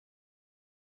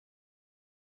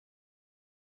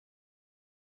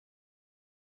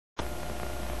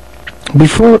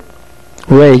Before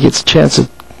Ray gets a chance to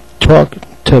talk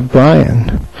to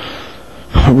Brian,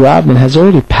 Robin has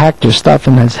already packed her stuff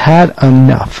and has had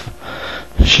enough.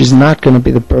 She's not going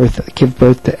to give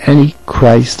birth to any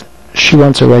Christ. She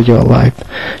wants a regular life.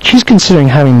 She's considering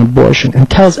having an abortion and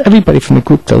tells everybody from the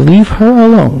group to leave her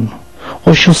alone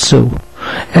or she'll sue.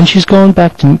 And she's going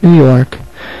back to New York,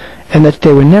 and that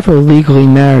they were never legally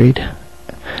married.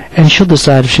 And she'll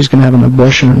decide if she's going to have an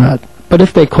abortion or not. But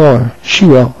if they call her, she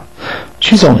will.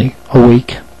 She's only a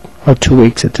week or 2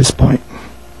 weeks at this point.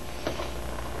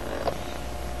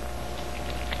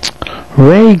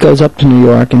 Ray goes up to New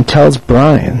York and tells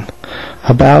Brian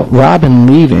about Robin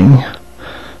leaving,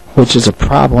 which is a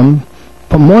problem,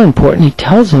 but more important, he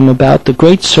tells him about the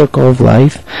great circle of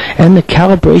life and the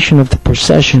calibration of the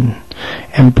procession.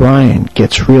 And Brian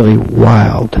gets really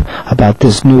wild about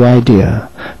this new idea,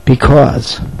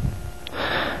 because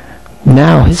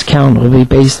now his calendar will be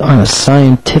based on a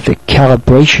scientific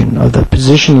calibration of the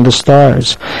position of the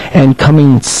stars and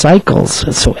coming cycles.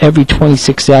 So every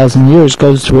 26,000 years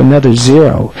goes to another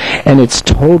zero. And it's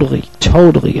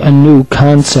totally a new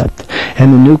concept.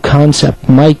 And the new concept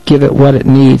might give it what it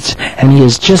needs. And he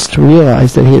has just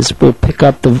realized that will pick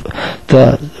up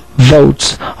the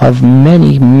votes of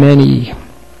many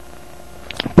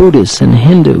Buddhists and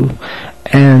Hindu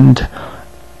and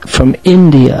from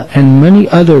India and many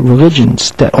other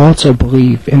religions that also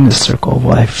believe in the circle of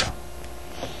life.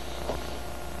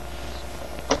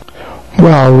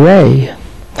 Well, Ray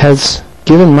has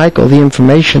given Michael the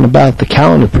information about the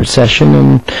calendar procession,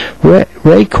 and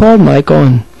Ray called Michael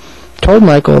and told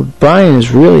Michael Brian is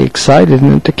really excited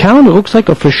and that the calendar looks like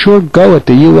a for sure go at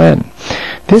the UN.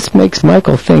 This makes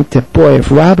Michael think that, boy, if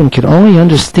Robin could only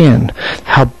understand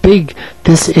how big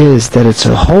this is, that it's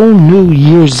a whole new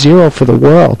year zero for the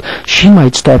world, she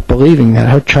might start believing that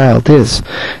her child is.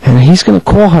 And he's going to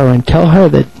call her and tell her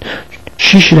that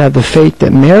she should have the faith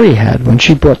that Mary had when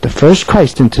she brought the first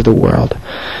Christ into the world.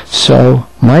 So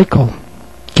Michael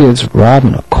gives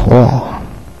Robin a call.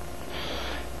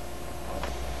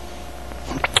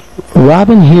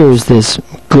 Robin hears this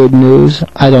good news.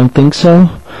 I don't think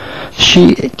so.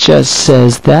 She just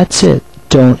says, that's it.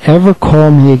 Don't ever call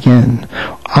me again.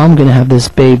 I'm going to have this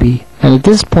baby. And at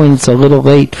this point, it's a little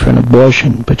late for an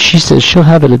abortion. But she says she'll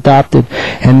have it adopted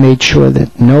and made sure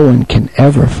that no one can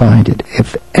ever find it.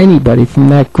 If anybody from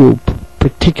that group,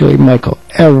 particularly Michael,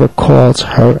 ever calls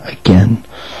her again.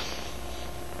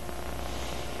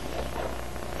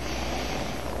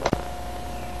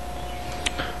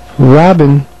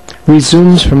 Robin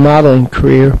resumes her modeling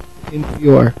career in New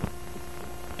York.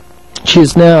 She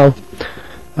is now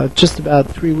just about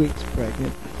 3 weeks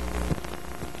pregnant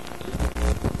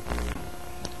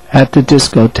at the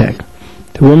discotheque.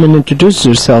 The woman introduces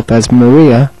herself as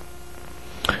Maria.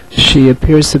 She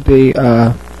appears to be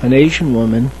an Asian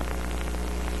woman.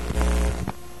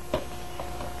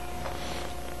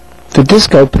 The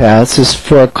disco pass is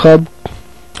for a club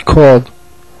called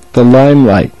the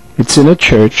Limelight. It's in a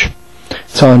church.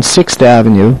 It's on 6th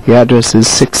Avenue. The address is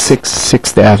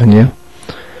 666 6th Avenue.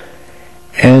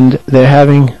 And they're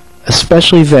having a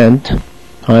special event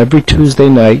on every Tuesday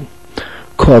night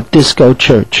called Disco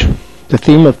Church. The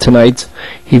theme of tonight's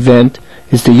event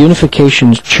is the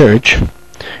Unification Church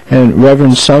and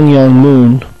Reverend Sung Young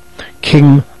Moon,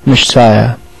 King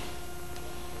Messiah.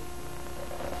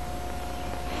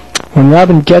 When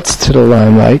Robin gets to the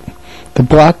Limelight, the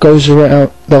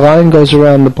line goes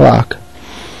around the block.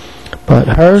 But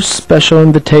her special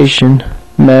invitation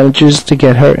manages to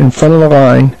get her in front of the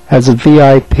line as a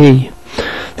VIP.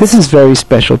 This is very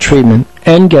special treatment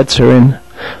and gets her in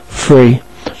free.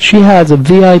 She has a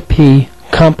VIP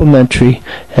complimentary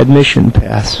admission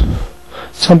pass,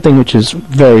 something which is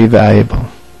very valuable.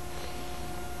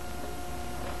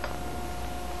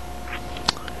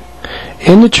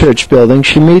 In the church building,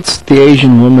 she meets the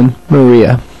Asian woman,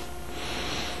 Maria,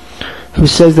 who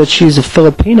says that she's a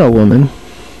Filipino woman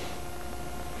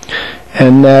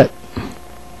and that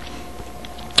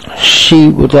she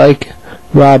would like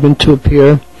Robin to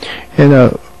appear in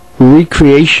a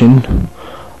recreation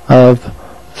of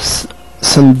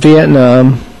some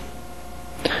Vietnam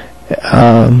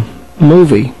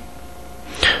movie.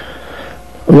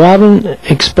 Robin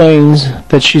explains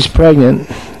that she's pregnant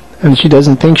and she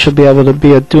doesn't think she'll be able to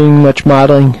be doing much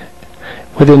modeling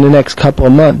within the next couple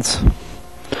of months.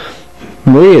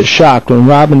 Maria is shocked when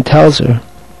Robin tells her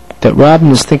that Robin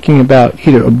is thinking about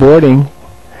either aborting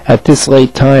at this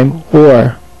late time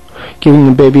or giving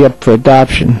the baby up for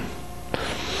adoption.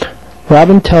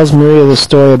 Robin tells Maria the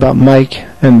story about Mike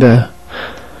and the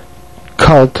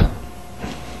cult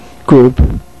group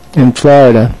in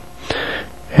Florida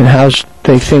and how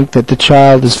they think that the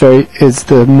child is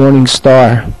the morning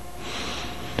star,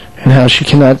 and how she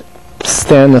cannot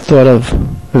stand the thought of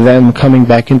them coming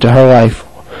back into her life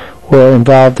or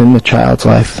involved in the child's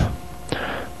life.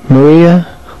 Maria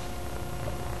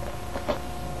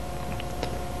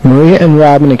and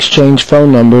Robin exchange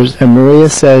phone numbers, and Maria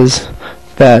says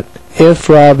that if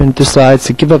Robin decides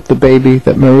to give up the baby,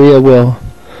 that Maria will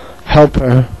help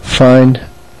her find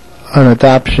an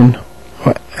adoption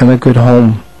and a good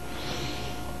home.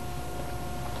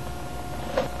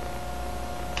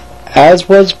 As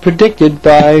was predicted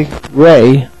by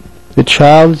Ray, the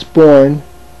child is born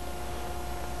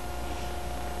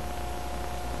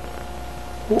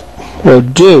or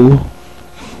due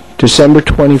December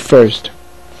 21st.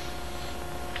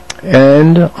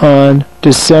 And on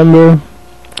December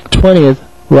 20th,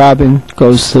 Robin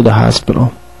goes to the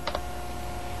hospital.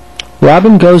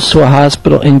 Robin goes to a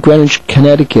hospital in Greenwich,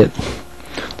 Connecticut,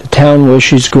 the town where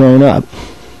she's grown up.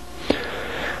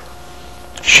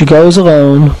 She goes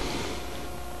alone,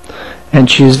 and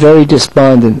she is very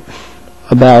despondent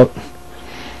about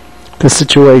the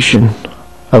situation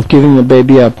of giving the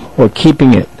baby up or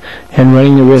keeping it and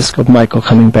running the risk of Michael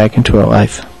coming back into her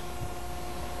life.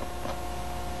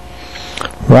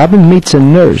 Robin meets a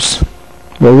nurse,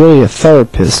 well, really a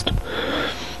therapist,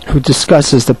 who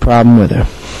discusses the problem with her.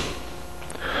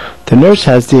 The nurse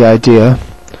has the idea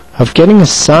of getting a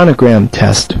sonogram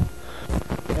test.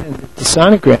 And if the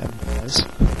sonogram test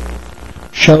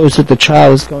shows that the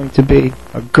child is going to be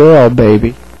a girl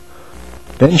baby,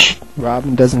 then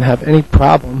Robin doesn't have any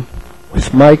problem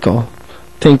with Michael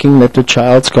thinking that the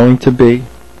child's going to be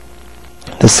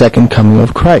the second coming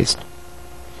of Christ.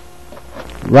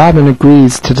 Robin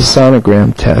agrees to the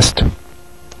sonogram test,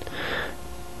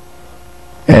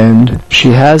 and she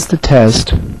has the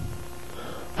test,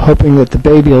 hoping that the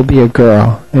baby will be a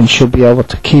girl and she'll be able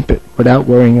to keep it without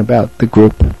worrying about the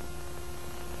group.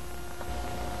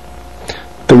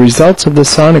 The results of the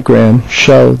sonogram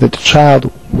show that the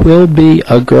child will be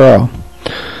a girl,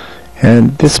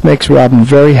 and this makes Robin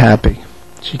very happy.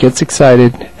 She gets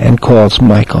excited and calls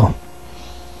Michael.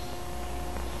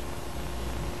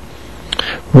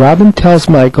 Robin tells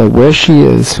Michael where she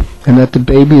is and that the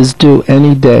baby is due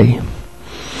any day.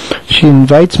 She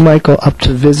invites Michael up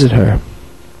to visit her.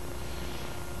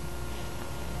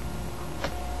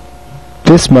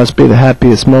 This must be the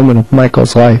happiest moment of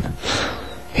Michael's life.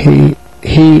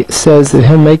 He says that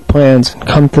he'll make plans and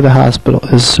come to the hospital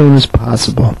as soon as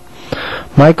possible.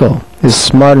 Michael is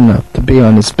smart enough to be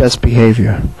on his best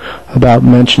behavior about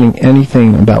mentioning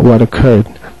anything about what occurred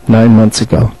 9 months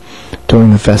ago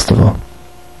during the festival.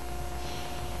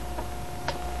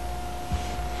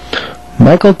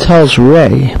 Michael tells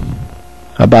Ray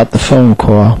about the phone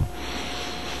call,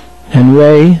 and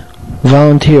Ray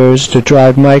volunteers to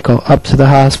drive Michael up to the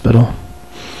hospital.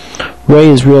 Ray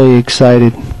is really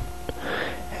excited,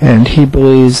 and he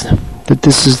believes that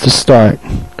this is the start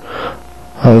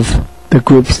of the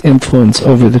group's influence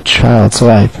over the child's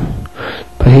life.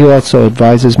 But he also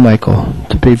advises Michael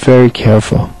to be very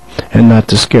careful and not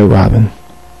to scare Robin.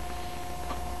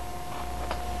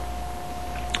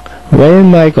 Ray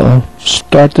and Michael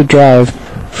start the drive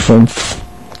from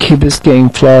Key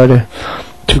Biscayne, Florida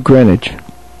to Greenwich.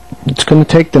 It's going to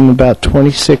take them about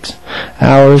 26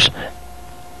 hours.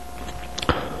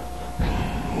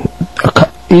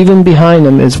 Even behind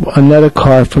them is another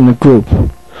car from the group,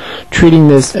 treating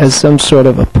this as some sort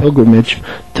of a pilgrimage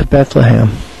to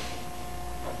Bethlehem.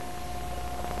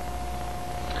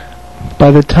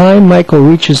 By the time Michael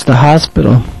reaches the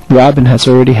hospital, Robin has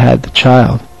already had the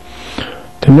child.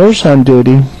 The nurse on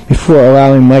duty, before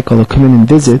allowing Michael to come in and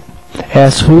visit,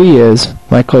 asks who he is.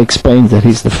 Michael explains that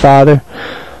he's the father.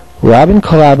 Robin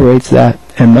corroborates that,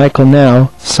 and Michael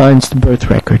now signs the birth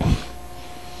record.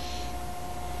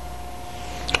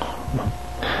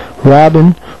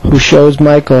 Robin, who shows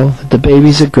Michael that the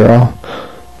baby's a girl,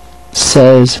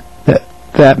 says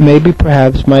that maybe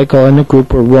perhaps Michael and the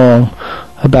group were wrong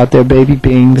about their baby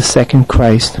being the second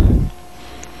Christ.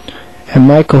 And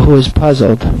Michael, who is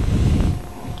puzzled,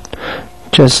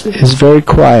 just is very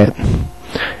quiet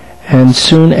and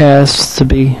soon asks to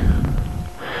be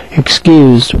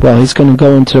excused while he's going to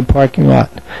go into the parking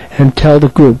lot and tell the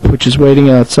group, which is waiting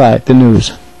outside, the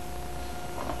news.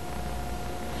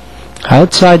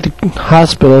 Outside the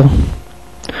hospital,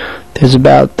 there's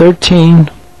about 13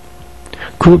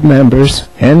 group members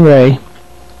and Ray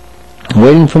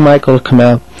waiting for Michael to come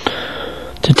out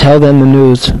to tell them the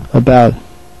news about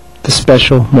the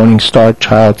special Morning Star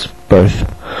child's birth.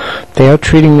 They are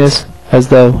treating this as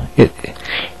though it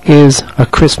is a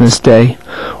Christmas day,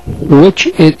 which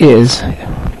it is.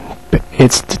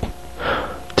 It's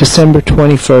December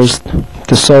 21st,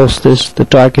 the solstice, the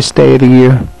darkest day of the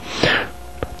year.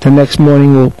 The next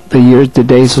morning, the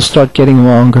days will start getting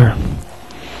longer.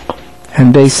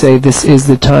 And they say this is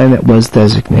the time that was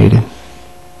designated.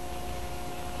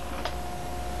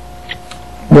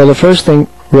 Well, the first thing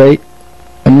Ray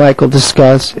and Michael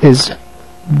discuss is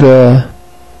the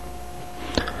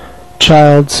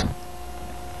child's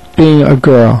being a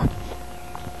girl.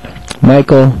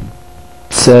 Michael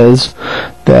says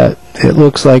that it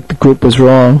looks like the group was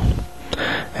wrong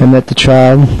and that the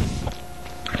child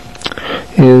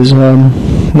is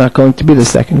not going to be the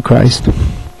second Christ.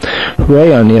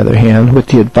 Ray, on the other hand, with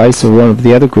the advice of one of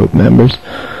the other group members,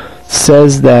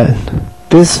 says that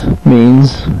this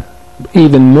means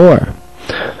even more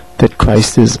that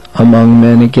Christ is among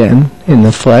men again in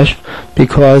the flesh,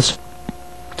 because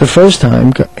the first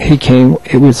time he came,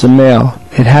 it was a male.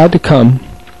 It had to come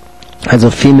as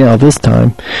a female this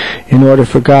time in order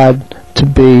for God to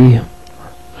be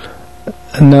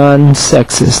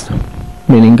non-sexist,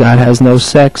 meaning God has no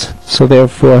sex, so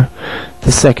therefore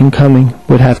the second coming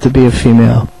would have to be a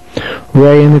female.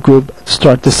 Ray and the group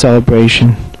start the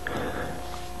celebration.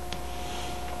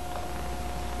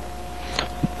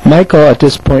 Michael at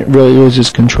this point really loses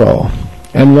control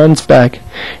and runs back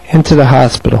into the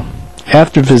hospital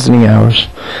after visiting hours,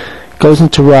 goes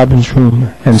into Robin's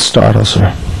room and startles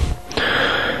her.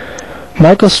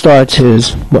 Michael starts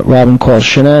his, what Robin calls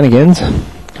shenanigans,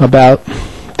 about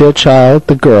their child,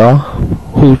 the girl,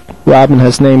 who Robin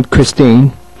has named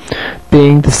Christine,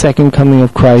 being the second coming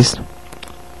of Christ,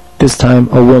 this time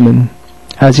a woman.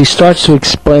 As he starts to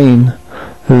explain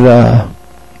the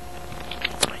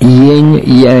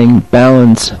yin-yang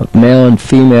balance of male and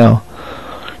female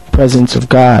presence of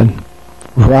God,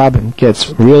 Robin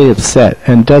gets really upset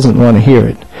and doesn't want to hear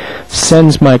it,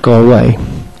 sends Michael away,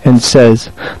 and says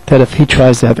that if he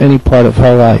tries to have any part of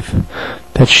her life,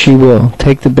 that she will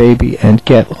take the baby and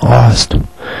get lost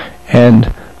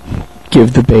and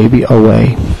give the baby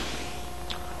away.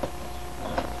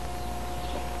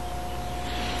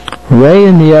 Ray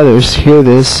and the others hear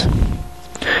this,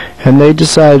 and they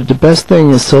decide the best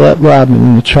thing is to let Robin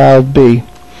and the child be,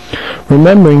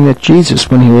 remembering that Jesus,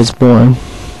 when he was born,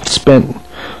 spent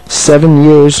 7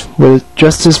 years with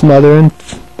just his mother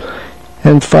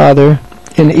and father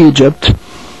in Egypt,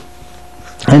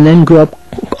 and then grew up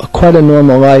quite a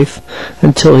normal life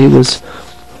until he was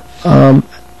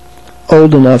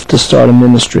old enough to start a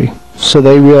ministry. So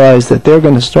they realize that they're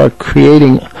going to start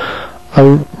creating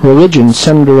a religion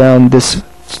centered around this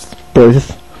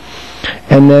birth,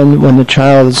 and then when the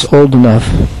child is old enough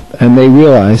and they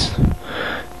realize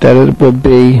that it will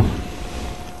be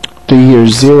the year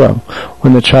 0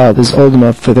 when the child is old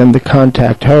enough for them to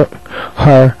contact her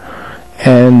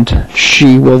and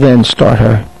she will then start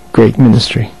her great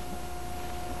ministry.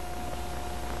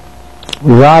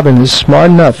 Robin is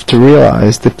smart enough to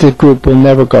realize that the group will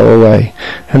never go away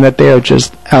and that they are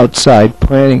just outside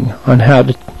planning on how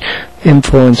to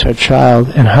influence her child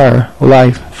and her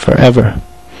life forever.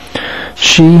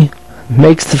 She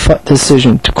makes the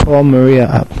decision to call Maria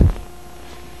up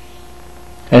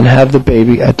and have the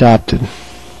baby adopted.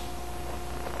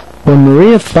 When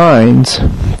Maria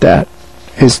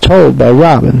is told by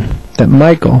Robin that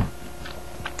Michael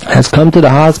has come to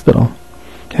the hospital,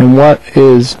 and what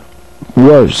is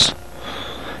worse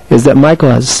is that Michael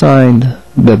has signed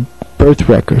the birth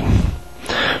record,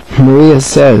 Maria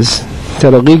says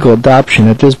that a legal adoption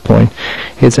at this point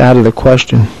is out of the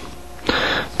question,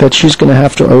 that she's going to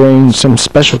have to arrange some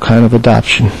special kind of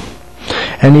adoption,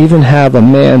 and even have a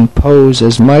man pose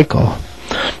as Michael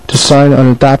to sign an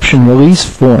adoption release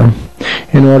form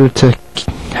in order to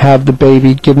have the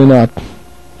baby given up.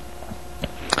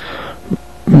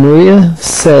 Maria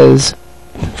says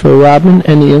for Robin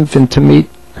and the infant to meet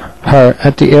her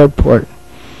at the airport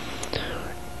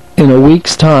in a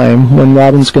week's time when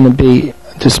Robin's going to be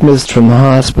dismissed from the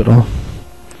hospital.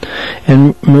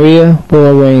 And Maria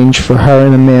will arrange for her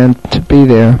and a man to be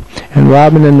there, and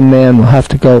Robin and the man will have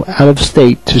to go out of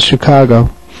state to Chicago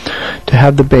to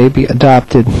have the baby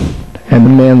adopted, and the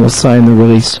man will sign the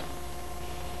release.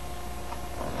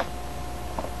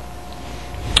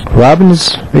 Robin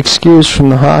is excused from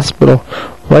the hospital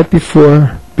right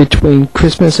between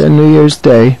Christmas and New Year's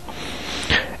Day,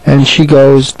 and she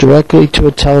goes directly to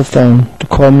a telephone to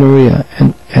call Maria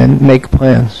and make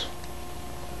plans.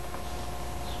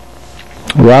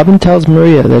 Robin tells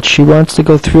Maria that she wants to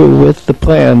go through with the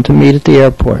plan to meet at the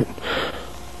airport,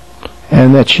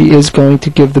 and that she is going to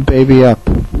give the baby up.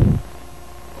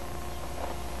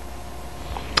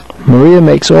 Maria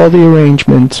makes all the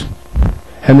arrangements,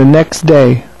 and the next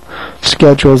day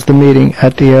schedules the meeting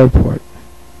at the airport.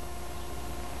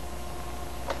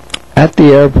 At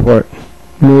the airport,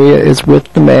 Maria is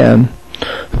with the man,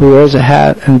 who wears a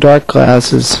hat and dark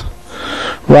glasses,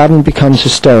 Robin becomes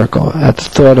hysterical at the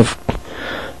thought of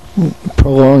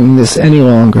prolonging this any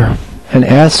longer, and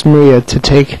asks Maria to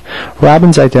take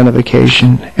Robin's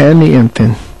identification and the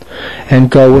infant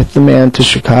and go with the man to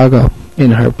Chicago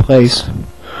in her place.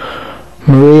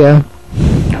 Maria,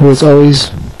 who is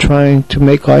always trying to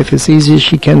make life as easy as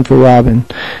she can for Robin,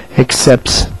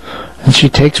 accepts, and she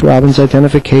takes Robin's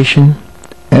identification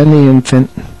and the infant,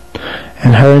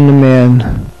 and her and the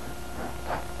man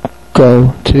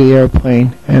go to the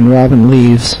airplane, and Robin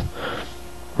leaves.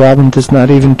 Robin does not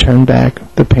even turn back.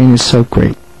 The pain is so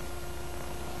great.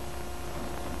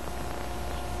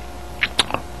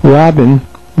 Robin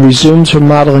resumes her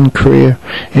modeling career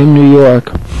in New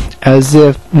York as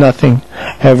if nothing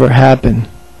ever happened.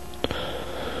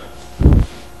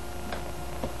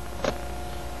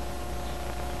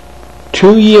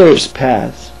 Two years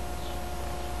pass.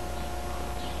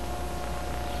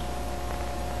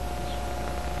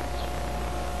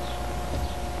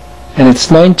 And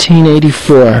it's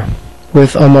 1984,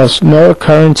 with almost no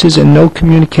occurrences and no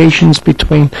communications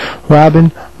between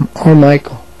Robin or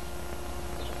Michael.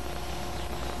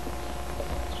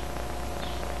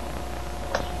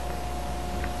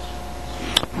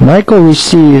 Michael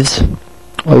receives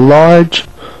a large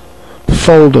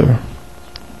folder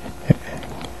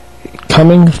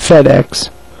coming FedEx,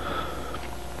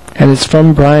 and it's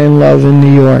from Brian Love in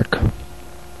New York.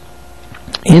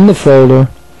 In the folder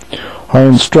are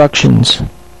instructions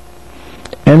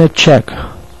and a check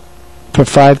for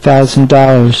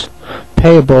 $5,000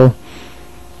 payable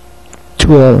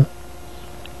to a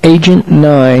Agent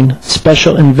 9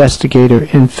 special investigator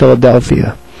in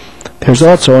Philadelphia. There's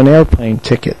also an airplane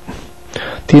ticket.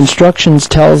 The instructions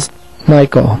tells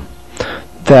Michael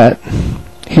that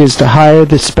he is to hire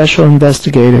this special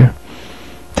investigator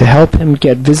to help him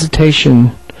get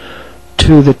visitation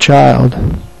to the child,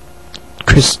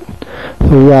 Chris,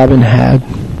 who Robin had.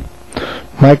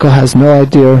 Michael has no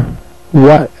idea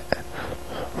where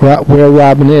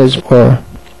Robin is or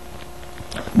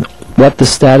what the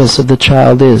status of the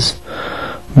child is.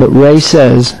 But Ray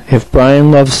says if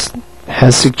Brian Love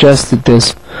has suggested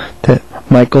this, that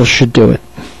Michael should do it.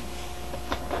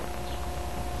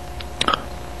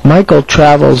 Michael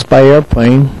travels by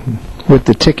airplane with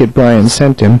the ticket Brian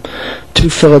sent him to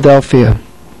Philadelphia.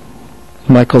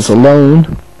 Michael's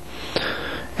alone,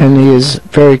 and he is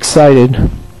very excited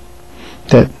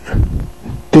that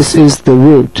this is the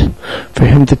route for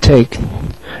him to take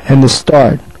and the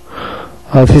start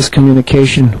of his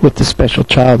communication with the special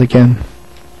child again.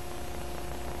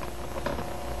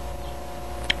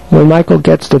 When Michael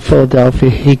gets to Philadelphia,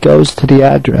 he goes to the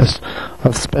address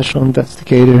of Special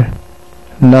Investigator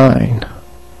 9.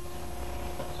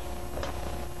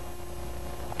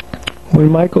 When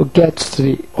Michael gets to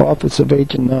the office of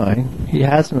Agent 9, he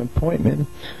has an appointment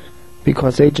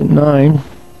because Agent 9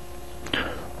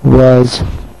 was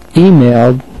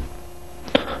emailed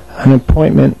an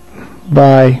appointment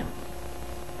by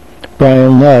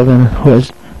Brian Love and who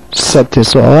has set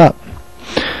this all up.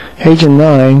 Agent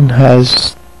 9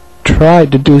 has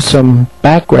tried to do some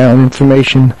background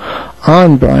information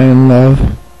on Brian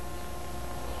Love.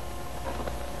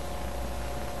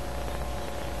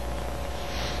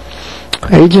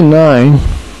 Agent 9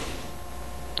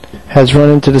 has run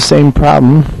into the same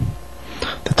problem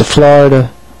that the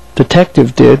Florida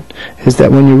detective did, is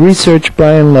that when you research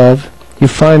Brian Love, you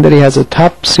find that he has a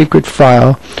top secret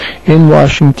file in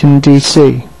Washington,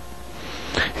 D.C.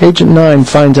 Agent 9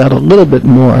 finds out a little bit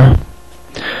more,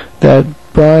 that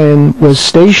Brian was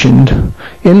stationed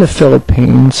in the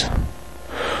Philippines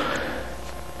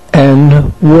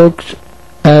and worked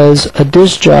as a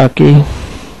disc jockey,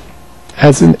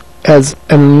 as an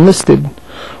enlisted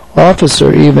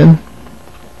officer even,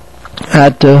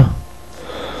 at the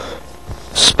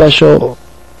special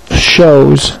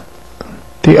shows,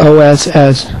 the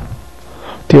OSS,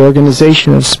 the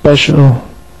Organization of Special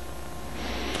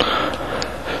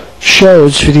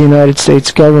Shows for the United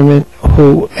States government,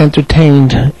 who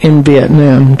entertained in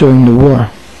Vietnam during the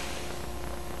war.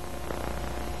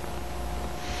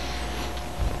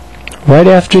 Right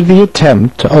after the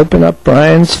attempt to open up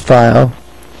Brian's file,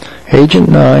 Agent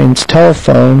 9's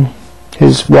telephone,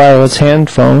 his wireless hand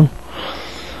phone,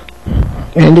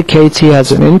 indicates he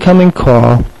has an incoming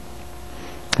call,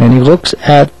 and he looks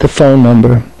at the phone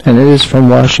number, and it is from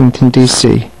Washington,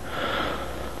 D.C.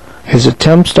 His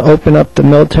attempts to open up the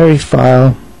military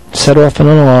file set off an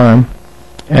alarm,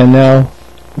 and now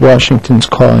Washington's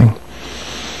calling.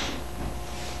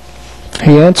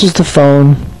 He answers the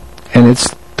phone, and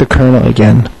it's the colonel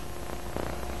again.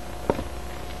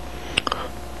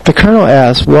 The colonel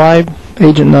asks why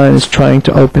Agent 9 is trying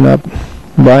to open up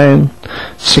Brian's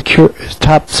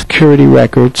top security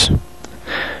records,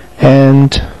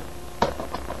 and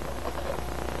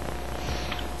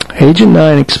Agent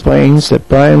 9 explains that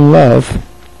Brian Love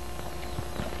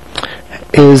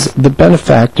is the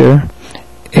benefactor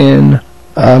in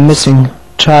a missing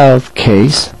child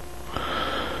case,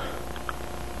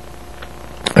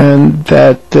 and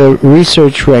that the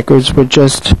research records were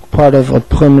just part of a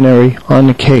preliminary on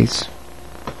the case.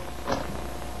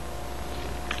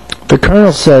 The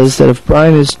colonel says that if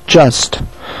Brian is just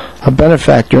a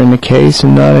benefactor in the case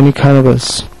and not any kind of a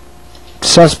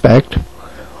suspect,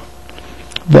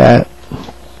 that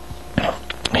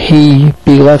he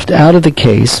be left out of the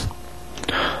case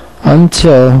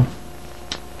until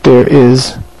there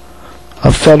is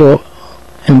a federal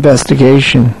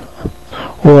investigation,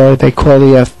 or they call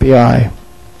the FBI.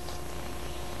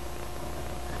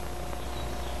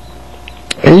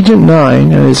 Agent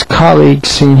 9 and his colleagues,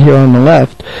 seen here on the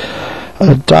left,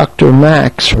 Dr.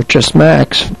 Max, or just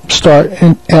Max, start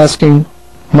asking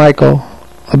Michael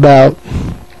about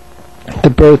the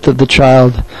birth of the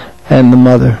child and the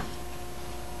mother.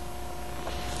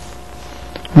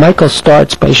 Michael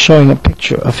starts by showing a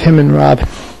picture of him and Robin.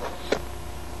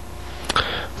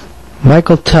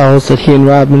 Michael tells that he and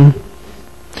Robin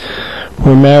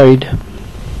were married,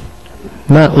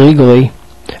 not legally,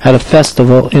 at a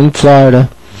festival in Florida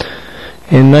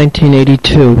in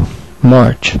 1982,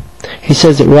 March. He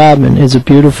says that Robin is a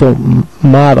beautiful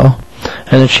model,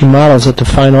 and that she models at the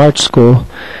Fine Arts School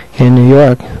in New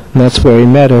York, and that's where he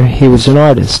met her. He was an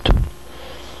artist.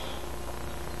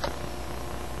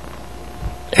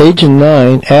 Agent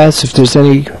 9 asks if there's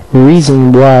any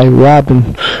reason why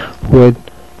Robin would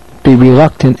be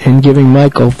reluctant in giving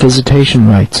Michael visitation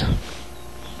rights.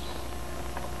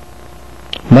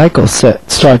 Michael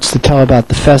starts to tell about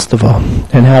the festival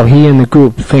and how he and the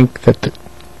group think that the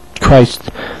Christ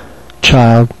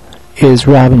child is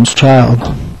Robin's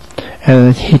child,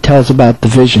 and he tells about the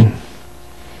vision.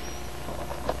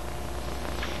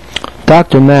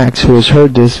 Dr. Max, who has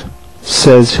heard this,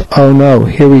 says, "Oh no,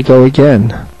 here we go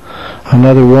again.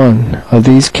 Another one of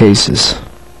these cases."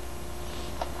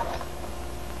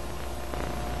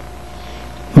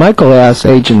 Michael asks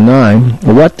Agent 9,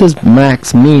 what does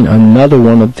Max mean, another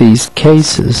one of these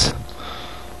cases?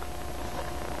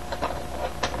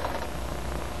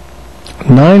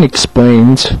 9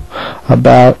 explains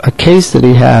about a case that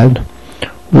he had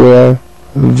where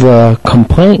the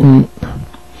complainant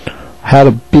had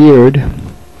a beard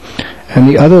and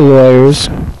the other lawyers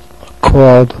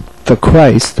called the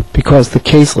Christ because the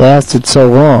case lasted so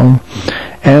long,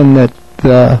 and that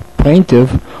the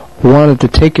plaintiff wanted to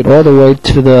take it all the way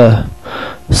to the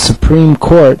Supreme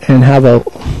Court and have a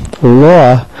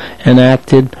law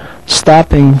enacted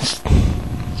stopping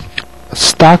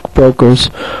stockbrokers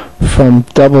from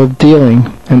double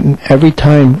dealing, and every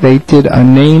time they did a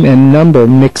name and number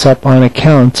mix up on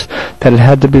accounts, that it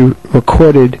had to be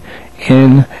recorded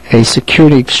in a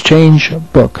security exchange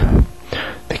book.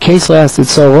 The case lasted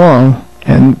so long,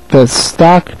 and the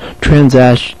stock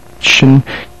transaction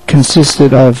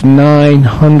consisted of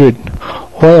 900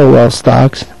 oil well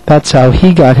stocks. That's how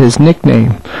he got his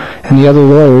nickname. And the other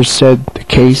lawyers said the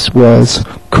case was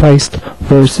Christ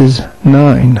versus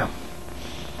 9.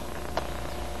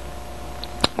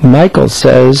 Michael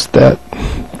says that,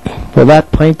 well,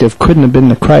 that plaintiff couldn't have been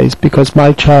the Christ because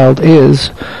my child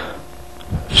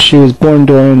she was born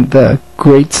during the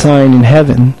great sign in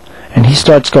heaven, and he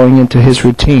starts going into his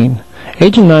routine.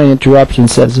 Agent 9 interrupts and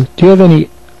says, "Do you have any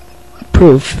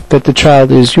proof that the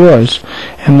child is yours?"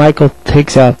 And Michael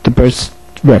takes out the birth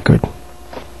record.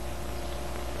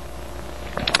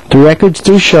 The records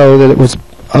do show that it was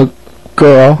a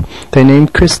girl they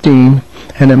named Christine,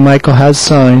 and that Michael has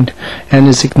signed and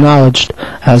is acknowledged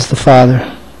as the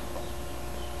father.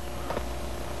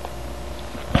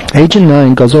 Agent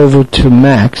 9 goes over to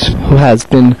Max, who has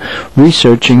been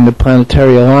researching the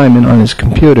planetary alignment on his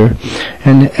computer,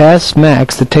 and asks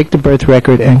Max to take the birth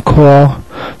record and call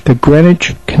the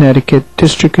Greenwich, Connecticut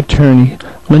District Attorney,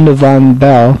 Linda Von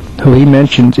Bell, who he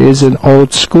mentions is an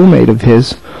old schoolmate of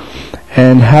his,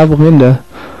 and have Linda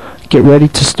get ready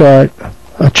to start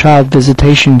a child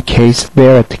visitation case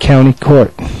there at the county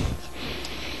court.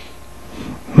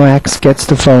 Max gets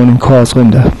the phone and calls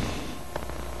Linda.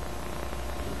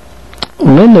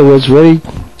 Linda was ready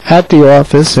at the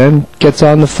office and gets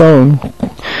on the phone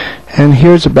and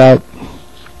hears about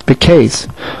the case.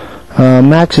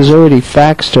 Max has already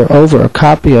faxed her over a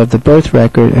copy of the birth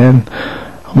record, and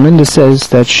Linda says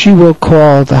that she will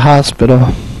call the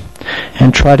hospital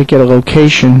and try to get a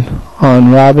location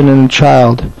on Robin and the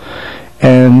child,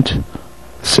 and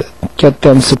get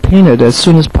them subpoenaed as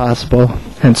soon as possible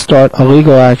and start a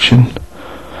legal action.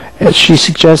 She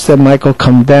suggests that Michael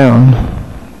come down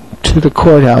to the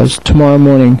courthouse tomorrow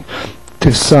morning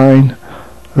to sign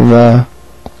the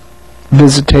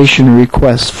visitation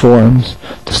request forms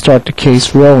to start the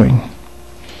case rolling.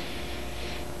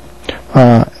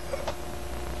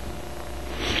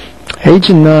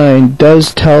 Agent 9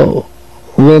 does tell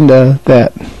Linda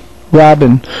that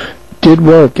Robin did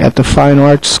work at the Fine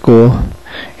Arts School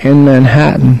in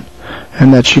Manhattan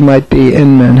and that she might be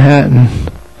in Manhattan.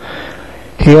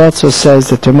 He also says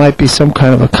that there might be some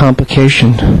kind of a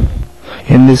complication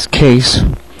in this case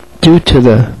due to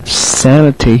the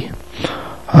sanity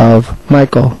of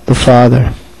Michael, the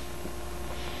father.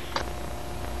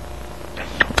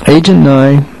 Agent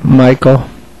 9, Michael,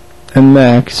 and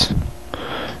Max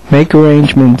make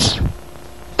arrangements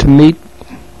to meet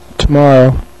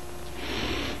tomorrow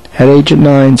at Agent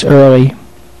 9's early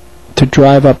to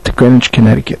drive up to Greenwich,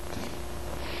 Connecticut.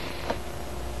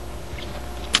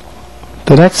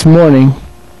 The next morning,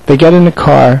 they get in the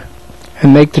car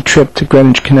and make the trip to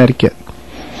Greenwich, Connecticut.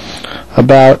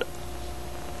 About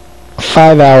a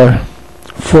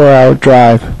 4-hour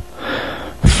drive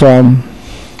from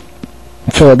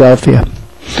Philadelphia.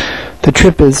 The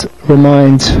trip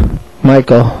reminds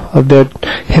Michael of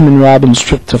him and Robin's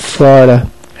trip to Florida,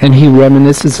 and he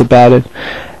reminisces about it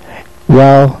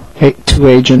to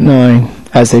Agent 9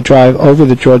 as they drive over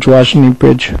the George Washington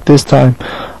Bridge, this time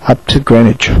up to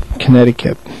Greenwich,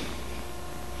 Connecticut.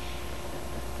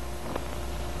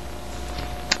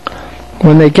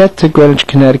 When they get to Greenwich,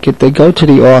 Connecticut, they go to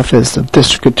the office of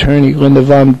District Attorney Linda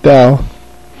Von Bell.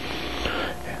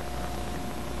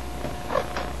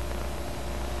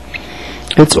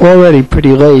 It's already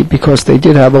pretty late because they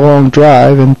did have a long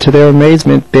drive, and to their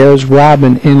amazement, there's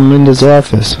Robin in Linda's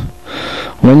office.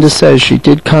 Linda says she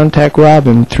did contact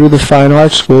Robin through the Fine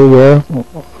Arts School, where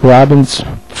Robin's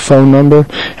phone number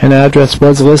and address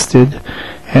was listed,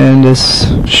 and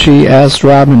she asked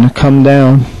Robin to come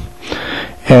down,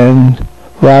 and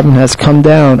Robin has come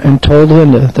down and told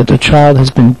Linda that the child has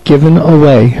been given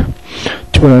away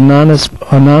to an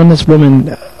anonymous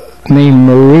woman named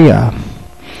Maria,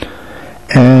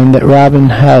 and that Robin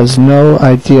has no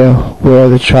idea where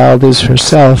the child is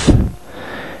herself.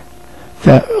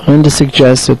 That Linda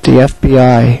suggests that the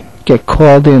FBI get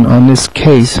called in on this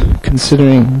case,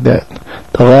 considering that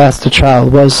the last the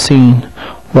child was seen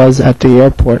was at the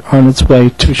airport on its way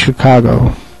to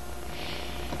Chicago.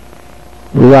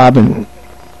 Robin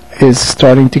is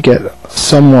starting to get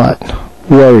somewhat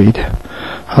worried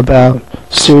about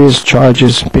serious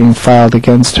charges being filed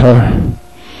against her.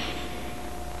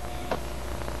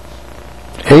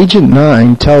 Agent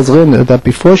 9 tells Linda that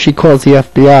before she calls the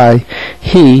FBI,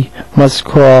 he must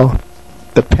call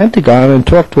the Pentagon and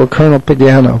talk to a Colonel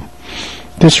Pagano.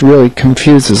 This really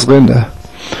confuses Linda.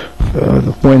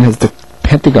 When has the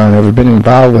Pentagon ever been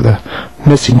involved with a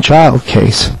missing child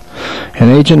case?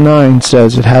 And Agent 9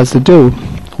 says it has to do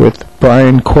with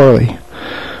Brian Corley,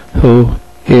 who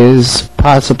is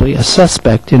possibly a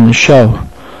suspect in the show.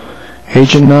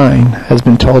 Agent 9 has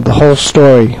been told the whole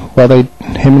story while him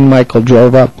and Michael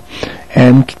drove up,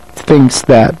 and thinks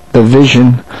that the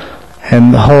vision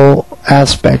and the whole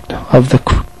aspect of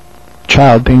the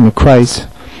child being the Christ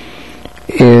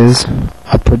is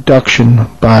a production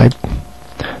by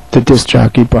the disc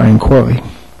jockey Brian Corley.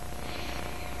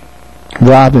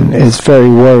 Robin is very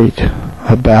worried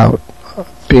about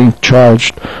being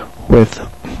charged with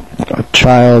a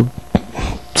child,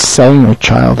 selling a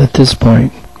child at this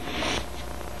point.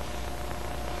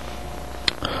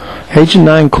 Agent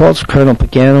 9 calls Colonel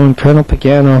Pagano, and Colonel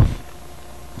Pagano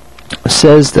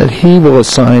says that he will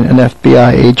assign an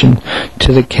FBI agent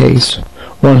to the case,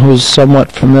 one who is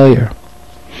somewhat familiar.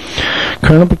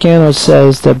 Colonel Pagano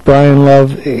says that Brian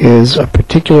Love is a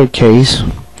particular case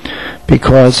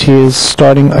because he is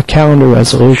starting a calendar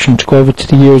resolution to go over to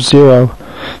the year 0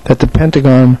 that the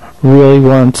Pentagon really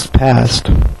wants passed.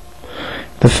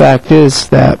 The fact is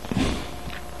that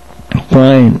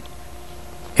Brian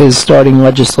is starting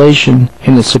legislation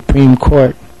in the Supreme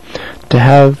Court to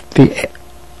have the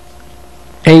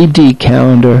AD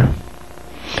calendar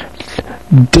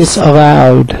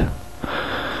disallowed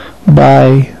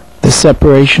by the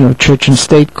Separation of Church and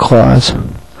State Clause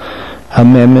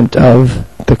amendment of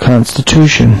the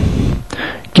Constitution,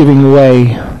 giving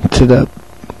way to the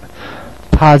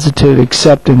positive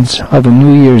acceptance of a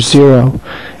New Year's 0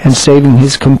 and saving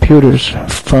his computers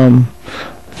from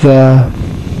the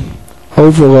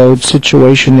overload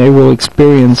situation they will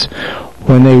experience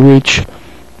when they reach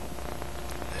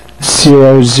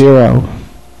 00,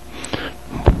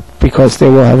 because they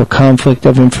will have a conflict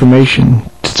of information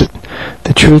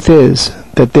The truth is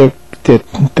that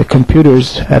the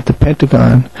computers at the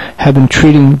Pentagon have been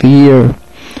treating the year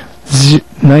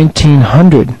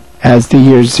 1900 as the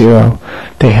year zero.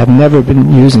 They have never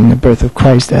been using the birth of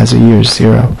Christ as a year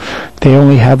zero. They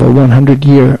only have a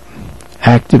 100-year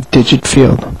active digit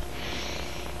field.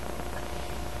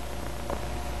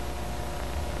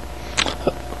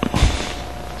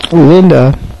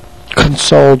 Linda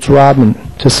consoles Robin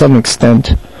to some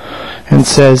extent and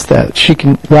says that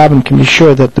Robin can be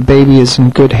sure that the baby is in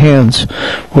good hands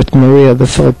with Maria, the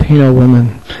Filipino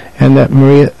woman, and that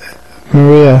Maria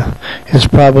is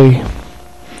probably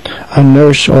a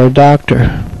nurse or a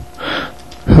doctor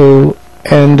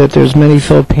and that there's many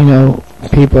Filipino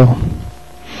people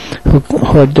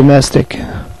who are domestic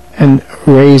and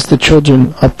raise the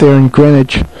children up there in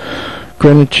Greenwich.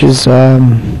 Greenwich is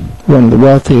one of the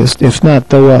wealthiest, if not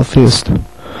the wealthiest,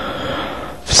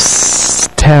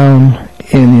 town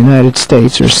in the United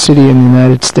States or city in the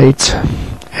United States,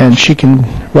 and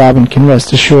Robin can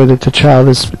rest assured that the child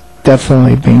is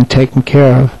definitely being taken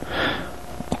care of.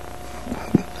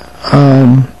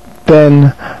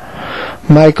 Then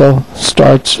Michael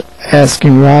starts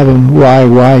asking Robin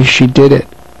why she did it,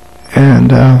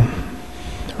 and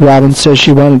Robin says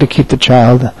she wanted to keep the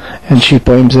child, and she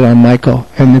blames it on Michael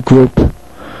and the group.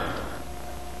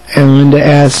 And Linda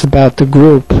asks about the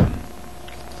group,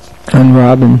 and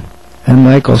Robin and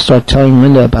Michael start telling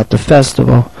Linda about the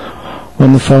festival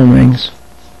when the phone rings.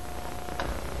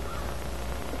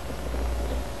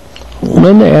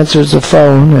 Linda answers the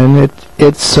phone, and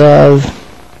it's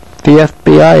the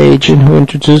FBI agent who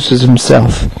introduces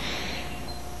himself.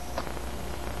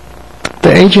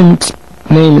 The agent's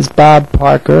name is Bob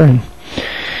Parker, and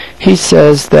he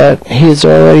says that he has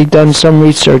already done some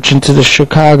research into the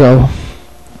Chicago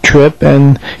trip,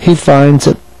 and he finds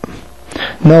that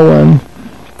no one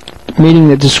meeting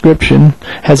the description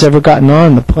has ever gotten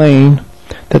on the plane,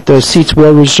 that the seats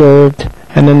were reserved,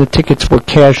 and then the tickets were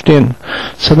cashed in.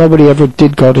 So nobody ever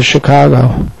did go to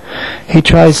Chicago. He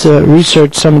tries to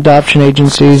research some adoption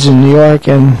agencies in New York,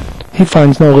 and he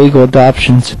finds no legal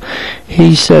adoptions.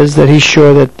 He says that he's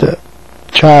sure that the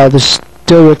child is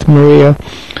still with Maria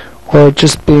or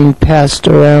just being passed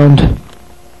around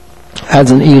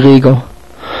as an illegal.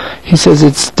 He says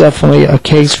it's definitely a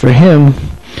case for him.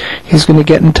 He's going to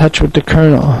get in touch with the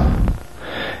colonel.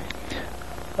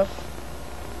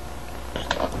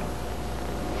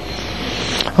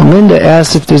 Linda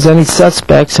asks if there's any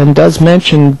suspects and does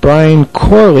mention Brian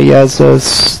Corley as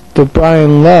the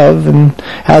Brian Love and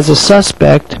as a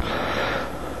suspect,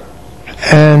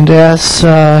 and asks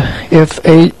if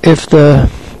the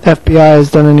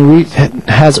FBI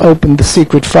has opened the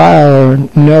secret file or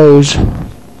knows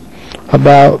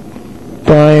about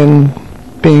Brian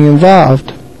being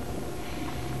involved.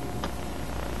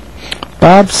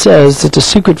 Bob says that the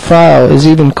secret file is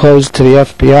even closed to the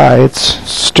FBI. It's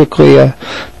strictly a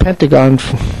Pentagon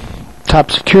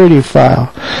top security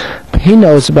file. But he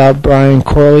knows about Brian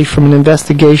Corley from an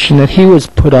investigation that he was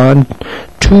put on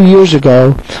 2 years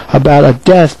ago about a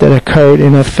death that occurred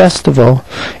in a festival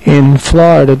in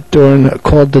Florida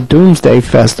called the Doomsday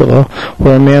Festival,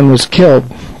 where a man was killed.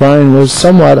 Brian was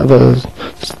somewhat of an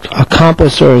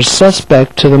accomplice or a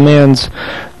suspect to the man's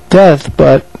death,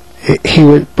 but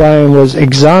Brian was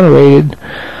exonerated.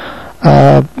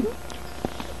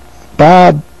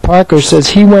 Bob Parker says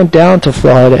he went down to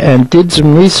Florida and did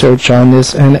some research on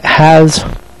this and has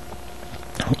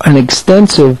an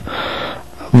extensive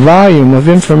volume of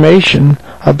information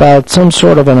about some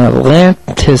sort of an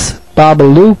Atlantis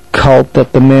Babalu cult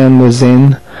that the man was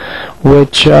in,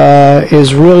 which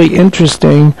is really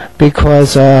interesting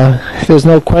because there's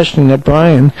no question that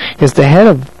Brian is the head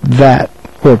of that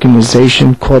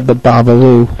organization called the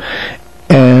Babalu,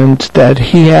 and that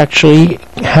he actually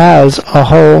has a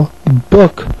whole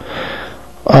book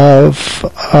of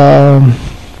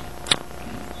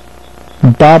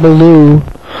Babalu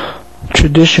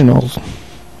traditional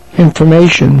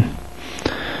information.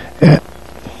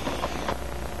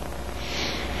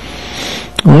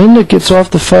 Linda gets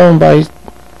off the phone by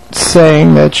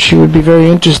saying that she would be very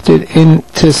interested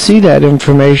to see that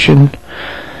information,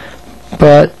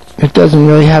 but it doesn't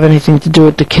really have anything to do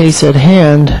with the case at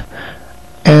hand.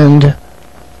 And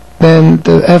then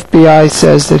the FBI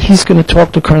says that he's going to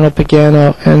talk to Colonel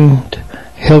Pagano and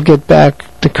he'll get back.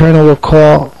 The colonel will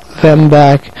call them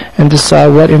back and decide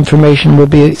what information will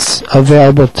be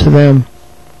available to them.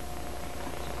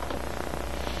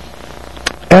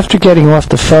 After getting off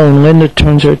the phone, Linda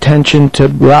turns her attention to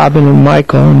Robin and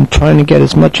Michael and trying to get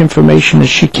as much information as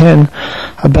she can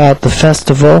about the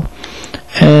festival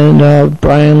and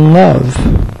Brian Love.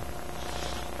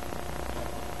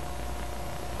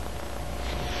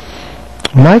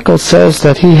 Michael says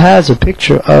that he has a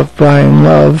picture of Brian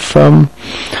Love from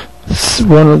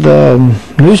one of the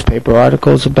newspaper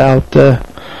articles about the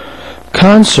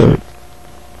concert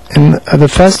in the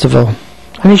festival,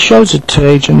 and he shows it to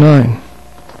Agent 9.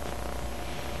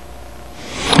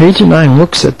 Agent 9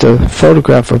 looks at the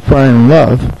photograph of Brian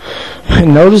Love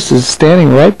and notices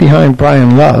standing right behind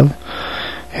Brian Love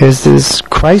is this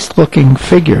Christ-looking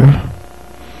figure,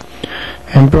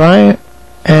 and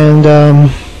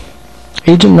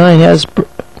Agent 9 asks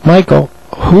Michael,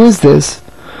 "Who is this?"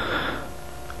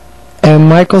 And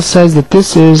Michael says that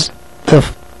this is the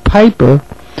piper,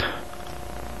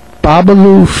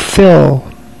 Babalu Phil.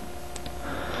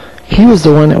 He was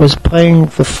the one that was playing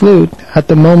the flute at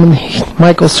the moment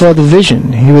Michael saw the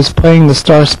vision. He was playing the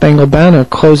Star-Spangled Banner,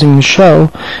 closing the show,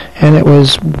 and it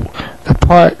was the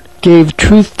part gave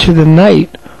truth to the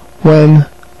night when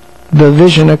the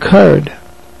vision occurred.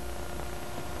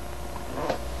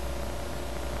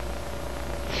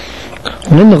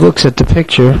 Linda looks at the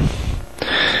picture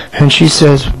and she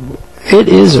says, "It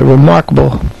is a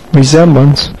remarkable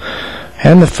resemblance,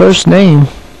 and the first name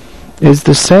is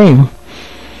the same."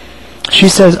 She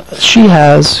says she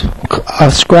has a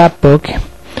scrapbook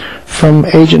from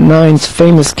Agent 9's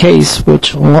famous case,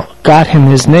 which got him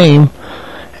his name,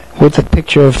 with a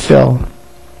picture of Phil.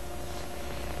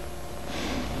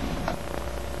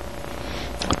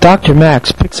 Dr.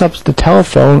 Max picks up the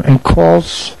telephone and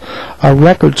calls a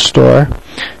record store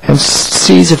and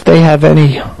sees if they have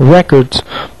any records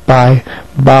by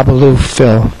Babalu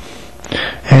Phil.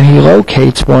 And he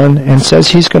locates one and says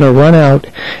he's going to run out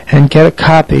and get a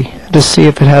copy to see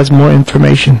if it has more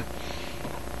information.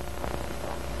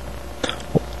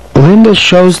 Linda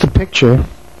shows the picture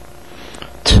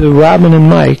to Robin and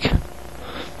Mike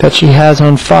that she has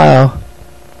on file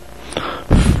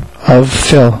of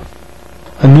Phil,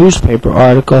 a newspaper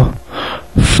article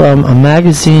from a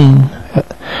magazine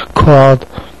called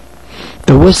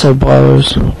The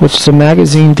Whistleblowers, which is a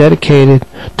magazine dedicated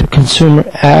to consumer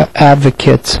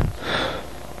advocates.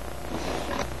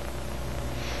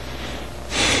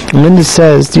 Linda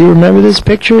says, "Do you remember this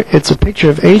picture? It's a picture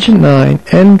of Agent 9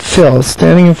 and Phil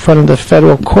standing in front of the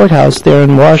federal courthouse there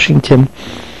in Washington.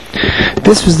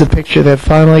 This was the picture that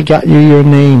finally got you your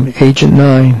name, Agent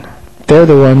 9. They're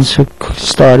the ones who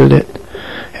started it."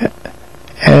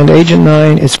 And Agent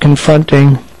 9 is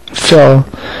confronting Phil,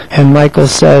 and Michael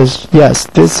says, "Yes,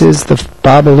 this is the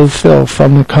Babalu Phil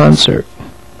from the concert."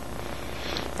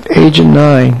 Agent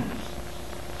 9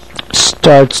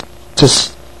 starts to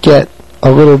get a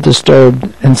little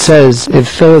disturbed and says, "If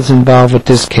Phil is involved with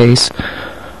this case,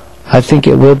 I think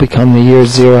it will become the year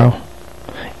zero."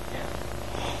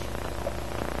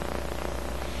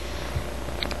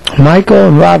 Michael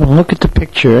and Robin look at the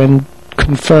picture and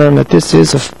confirm that this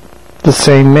is the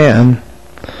same man.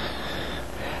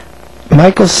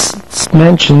 Michael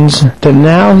mentions that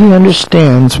now he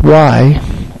understands why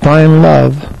Brian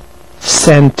Love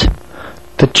sent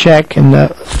the check in the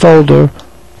folder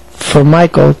for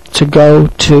Michael to go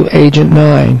to Agent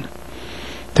 9.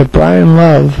 That Brian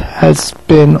Love has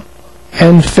been,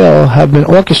 and Phil have been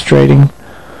orchestrating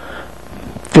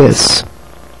this,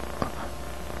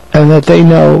 and that they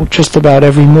know just about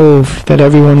every move that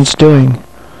everyone's doing.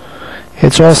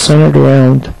 It's all centered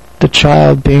around the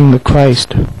child being the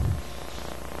Christ.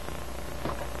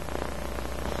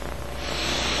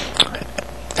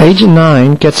 Agent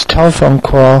 9 gets a telephone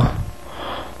call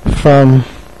from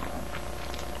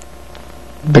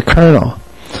the Colonel.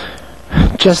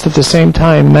 Just at the same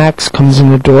time, Max comes in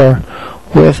the door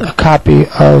with a copy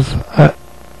of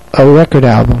a record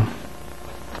album.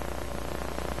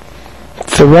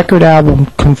 The record album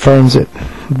confirms it.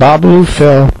 Babalu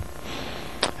Phil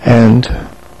and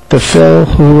the Phil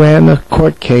who ran the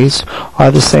court case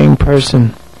are the same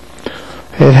person.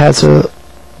 It has a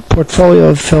portfolio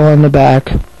of Phil on the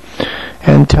back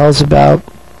and tells about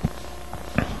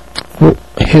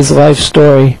his life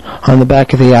story on the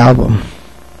back of the album.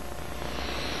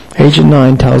 Agent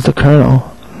 9 tells the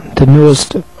Colonel the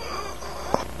newest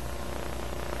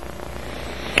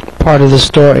part of the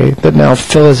story, that now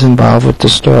Phil is involved with the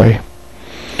story.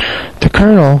 The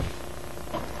Colonel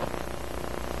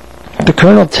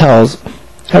tells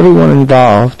everyone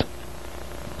involved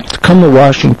to come to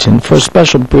Washington for a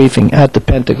special briefing at the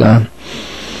Pentagon,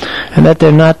 and that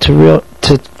they're not to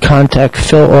contact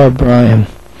Phil or Brian.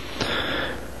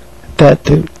 That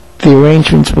the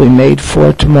arrangements will be made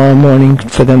for tomorrow morning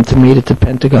for them to meet at the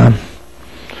Pentagon,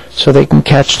 so they can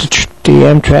catch the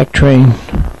Amtrak train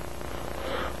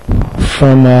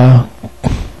from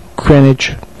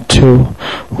Greenwich to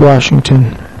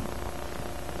Washington.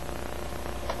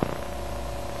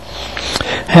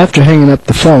 After hanging up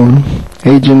the phone,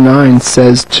 Agent 9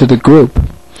 says to the group,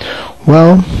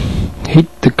 well,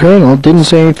 the colonel didn't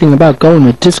say anything about going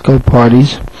to disco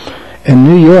parties, and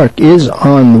New York is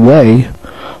on the way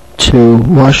to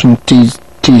Washington,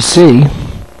 D.C.,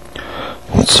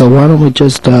 so why don't we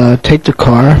just take the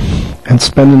car and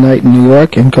spend the night in New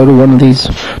York and go to one of these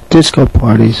disco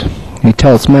parties. He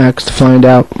tells Max to find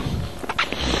out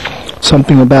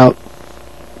something about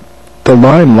the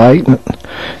Limelight,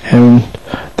 and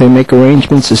they make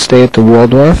arrangements to stay at the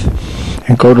Waldorf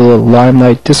and go to the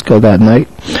Limelight disco that night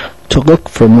to look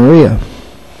for Maria.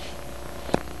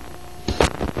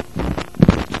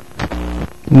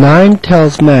 9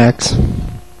 tells Max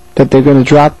that they're going to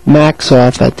drop Max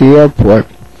off at the airport,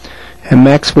 and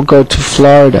Max will go to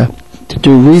Florida to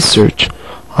do research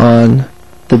on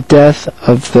the death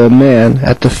of the man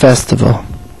at the festival.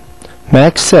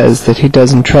 Max says that he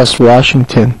doesn't trust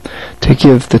Washington to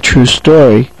give the true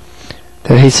story,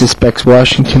 that he suspects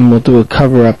Washington will do a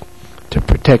cover-up to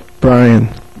protect Brian.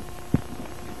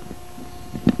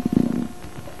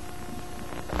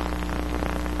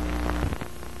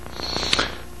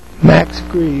 Max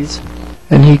agrees,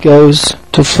 and he goes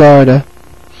to Florida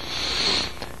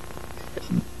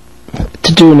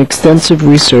to do an extensive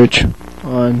research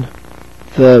on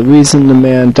the reason the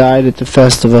man died at the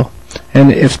festival,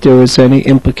 and if there was any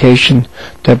implication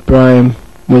that Brian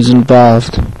was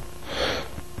involved.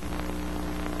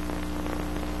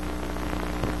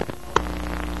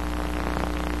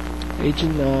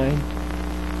 Agent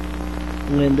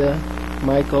 9, Linda,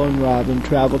 Michael, and Robin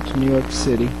travel to New York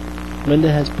City.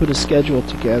 Linda has put a schedule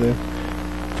together.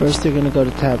 First they're going to go to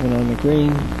Tavern on the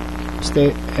Green,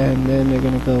 and then they're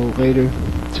going to go later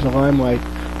to the Limelight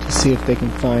to see if they can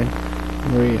find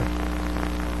Maria.